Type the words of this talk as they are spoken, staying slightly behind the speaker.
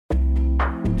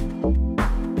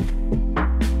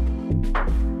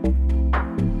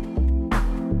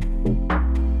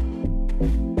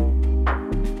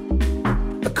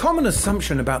common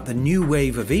assumption about the new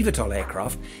wave of eVTOL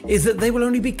aircraft is that they will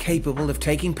only be capable of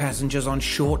taking passengers on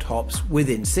short hops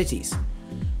within cities.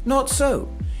 Not so.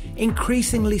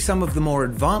 Increasingly, some of the more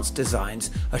advanced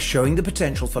designs are showing the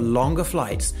potential for longer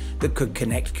flights that could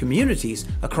connect communities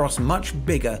across much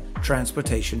bigger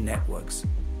transportation networks.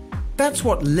 That's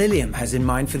what Lilium has in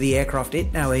mind for the aircraft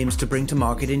it now aims to bring to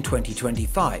market in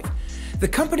 2025. The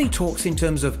company talks in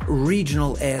terms of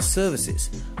regional air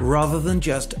services rather than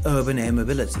just urban air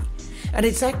mobility, and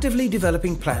it's actively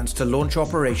developing plans to launch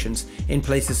operations in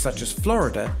places such as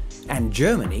Florida and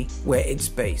Germany, where it's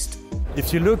based.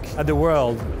 If you look at the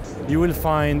world, you will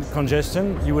find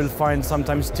congestion, you will find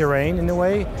sometimes terrain in a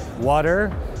way,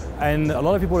 water, and a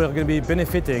lot of people are going to be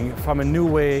benefiting from a new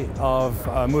way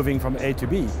of moving from A to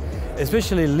B.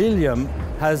 Especially Lilium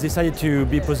has decided to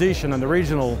be positioned on the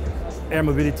regional air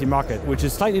mobility market, which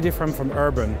is slightly different from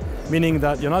urban, meaning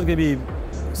that you're not going to be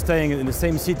staying in the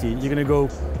same city, you're going to go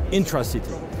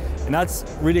intra-city. And that's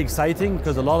really exciting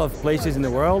because a lot of places in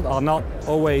the world are not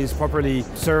always properly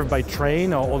served by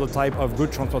train or other type of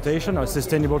good transportation or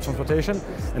sustainable transportation.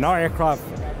 And our aircraft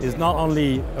is not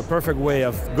only a perfect way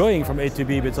of going from A to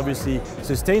B, but it's obviously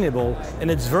sustainable and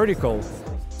it's vertical.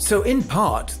 So in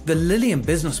part, the Lilium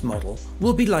business model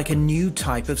will be like a new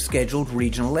type of scheduled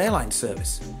regional airline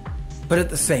service. But at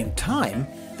the same time,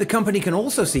 the company can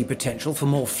also see potential for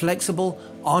more flexible,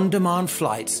 on-demand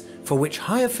flights for which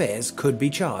higher fares could be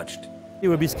charged. It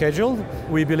will be scheduled.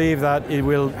 We believe that it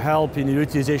will help in the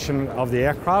utilization of the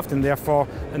aircraft and therefore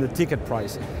in the ticket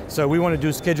price. So we want to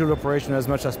do scheduled operation as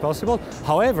much as possible.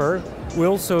 However, we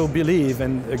also believe,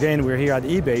 and again we're here at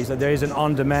eBay, that there is an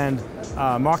on-demand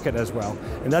market as well.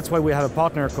 And that's why we have a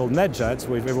partner called NetJets,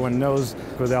 which everyone knows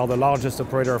because they are the largest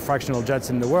operator of fractional jets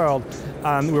in the world.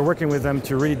 We're working with them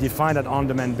to really define that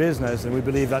on-demand business, and we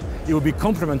believe that it will be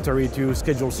complementary to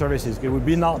scheduled services. It would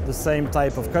be not the same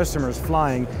type of customers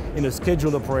flying in a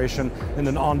scheduled operation and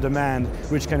an on-demand,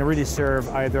 which can really serve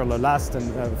either the last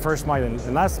and first mile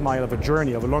and last mile of a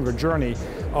journey, of a longer journey,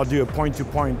 or do a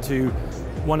point-to-point to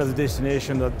one of the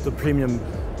destinations that the premium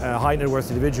high net worth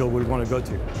individual would want to go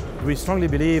to. We strongly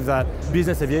believe that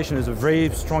business aviation is a very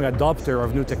strong adopter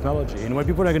of new technology, and when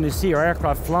people are going to see our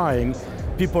aircraft flying,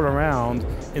 people around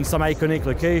in some iconic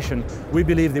location, we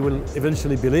believe they will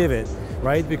eventually believe it,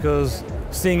 right? Because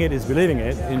seeing it is believing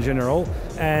it in general,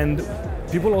 and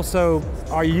people also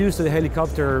are used to the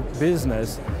helicopter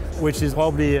business, which is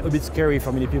probably a bit scary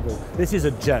for many people. This is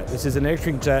a jet, this is an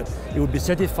electric jet. It would be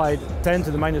certified 10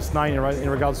 to the -9 in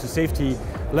regards to safety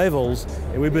levels,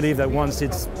 and we believe that once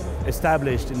it's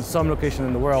established in some location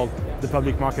in the world, the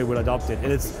public market will adopt it.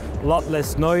 And it's a lot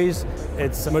less noise,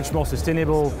 it's much more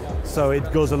sustainable, so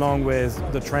it goes along with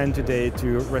the trend today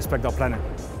to respect our planet.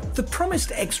 The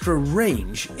promised extra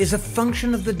range is a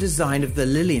function of the design of the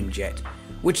Lilium Jet,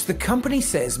 which the company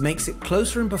says makes it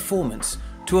closer in performance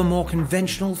to a more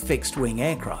conventional fixed-wing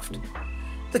aircraft.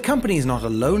 The company is not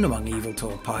alone among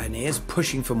eVTOL pioneers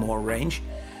pushing for more range,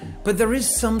 but there is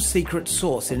some secret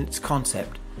sauce in its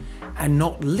concept, and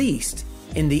not least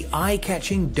in the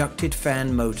eye-catching ducted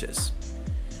fan motors.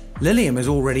 Lilium is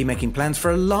already making plans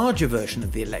for a larger version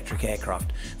of the electric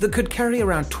aircraft that could carry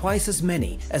around twice as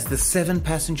many as the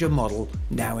 7-passenger model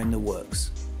now in the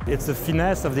works. It's the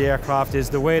finesse of the aircraft, is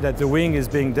the way that the wing is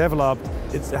being developed.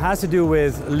 It has to do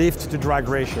with lift to drag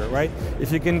ratio, right?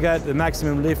 If you can get the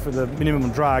maximum lift with the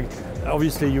minimum drag,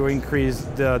 obviously you increase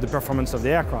the performance of the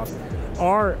aircraft.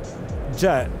 Our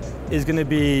jet is going to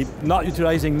be not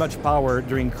utilizing much power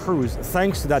during cruise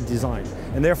thanks to that design,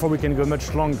 and therefore we can go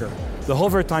much longer. The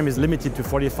hover time is limited to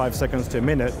 45 seconds to a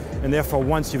minute, and therefore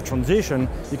once you've transitioned,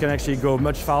 you can actually go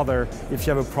much farther if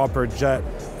you have a proper jet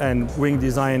and wing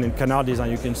design and canard design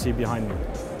you can see behind me.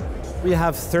 We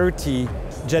have 30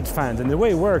 jet fans, and the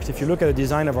way it works, if you look at the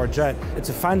design of our jet, it's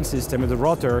a fan system with a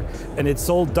rotor, and it's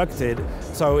all ducted,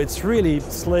 so it's really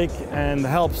slick and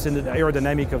helps in the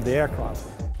aerodynamic of the aircraft.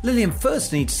 Lilium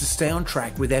first needs to stay on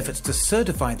track with efforts to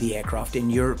certify the aircraft in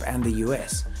Europe and the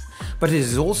US, but it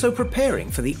is also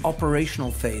preparing for the operational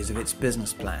phase of its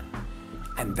business plan.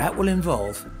 And that will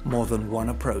involve more than one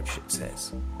approach, it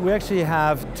says. We actually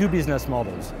have two business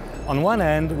models. On one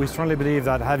end, we strongly believe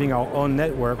that having our own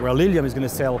network, where Lilium is going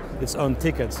to sell its own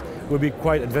tickets, will be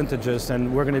quite advantageous,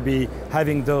 and we're going to be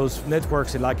having those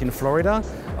networks like in Florida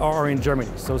or in Germany.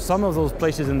 So some of those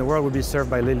places in the world will be served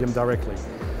by Lilium directly.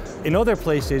 In other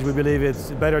places, we believe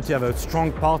it's better to have a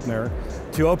strong partner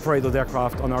to operate those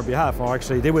aircraft on our behalf, or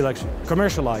actually they will actually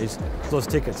commercialize those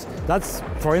tickets. That's,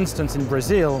 for instance, in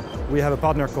Brazil, we have a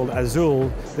partner called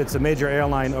Azul. That's a major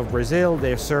airline of Brazil.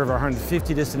 They serve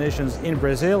 150 destinations in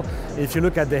Brazil. If you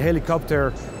look at the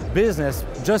helicopter business,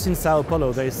 just in Sao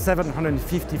Paulo, there is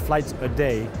 750 flights a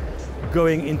day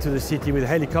going into the city with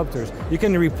helicopters. You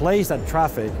can replace that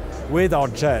traffic with our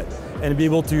jet and be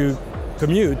able to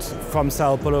commute from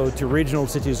Sao Paulo to regional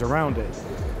cities around it.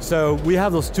 So we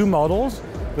have those two models,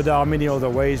 but there are many other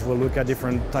ways we'll look at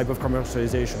different type of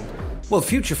commercialization. Well,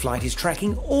 FutureFlight is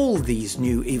tracking all these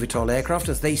new eVTOL aircraft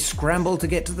as they scramble to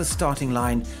get to the starting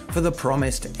line for the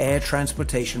promised air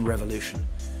transportation revolution.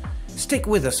 Stick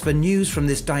with us for news from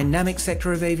this dynamic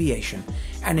sector of aviation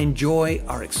and enjoy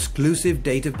our exclusive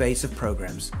database of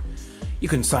programs. You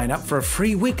can sign up for a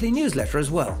free weekly newsletter as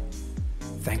well.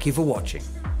 Thank you for watching.